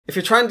If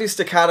you're trying to do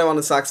staccato on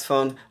a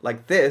saxophone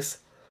like this,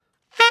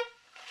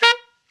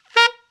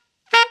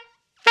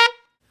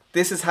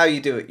 this is how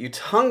you do it. You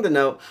tongue the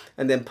note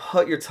and then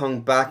put your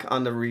tongue back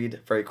on the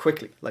reed very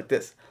quickly, like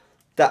this.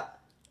 Da,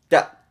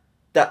 da,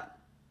 da,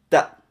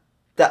 da,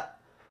 da.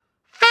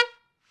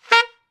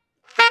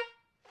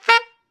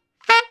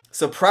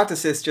 So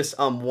practice this just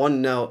on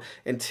one note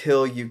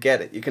until you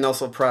get it. You can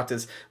also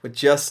practice with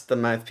just the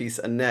mouthpiece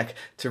and neck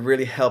to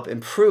really help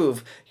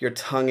improve your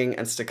tonguing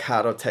and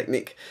staccato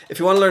technique. If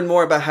you want to learn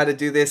more about how to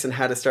do this and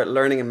how to start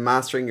learning and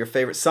mastering your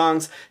favorite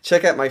songs,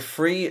 check out my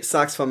free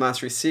Saxophone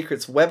Mastery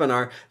Secrets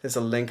webinar. There's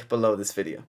a link below this video.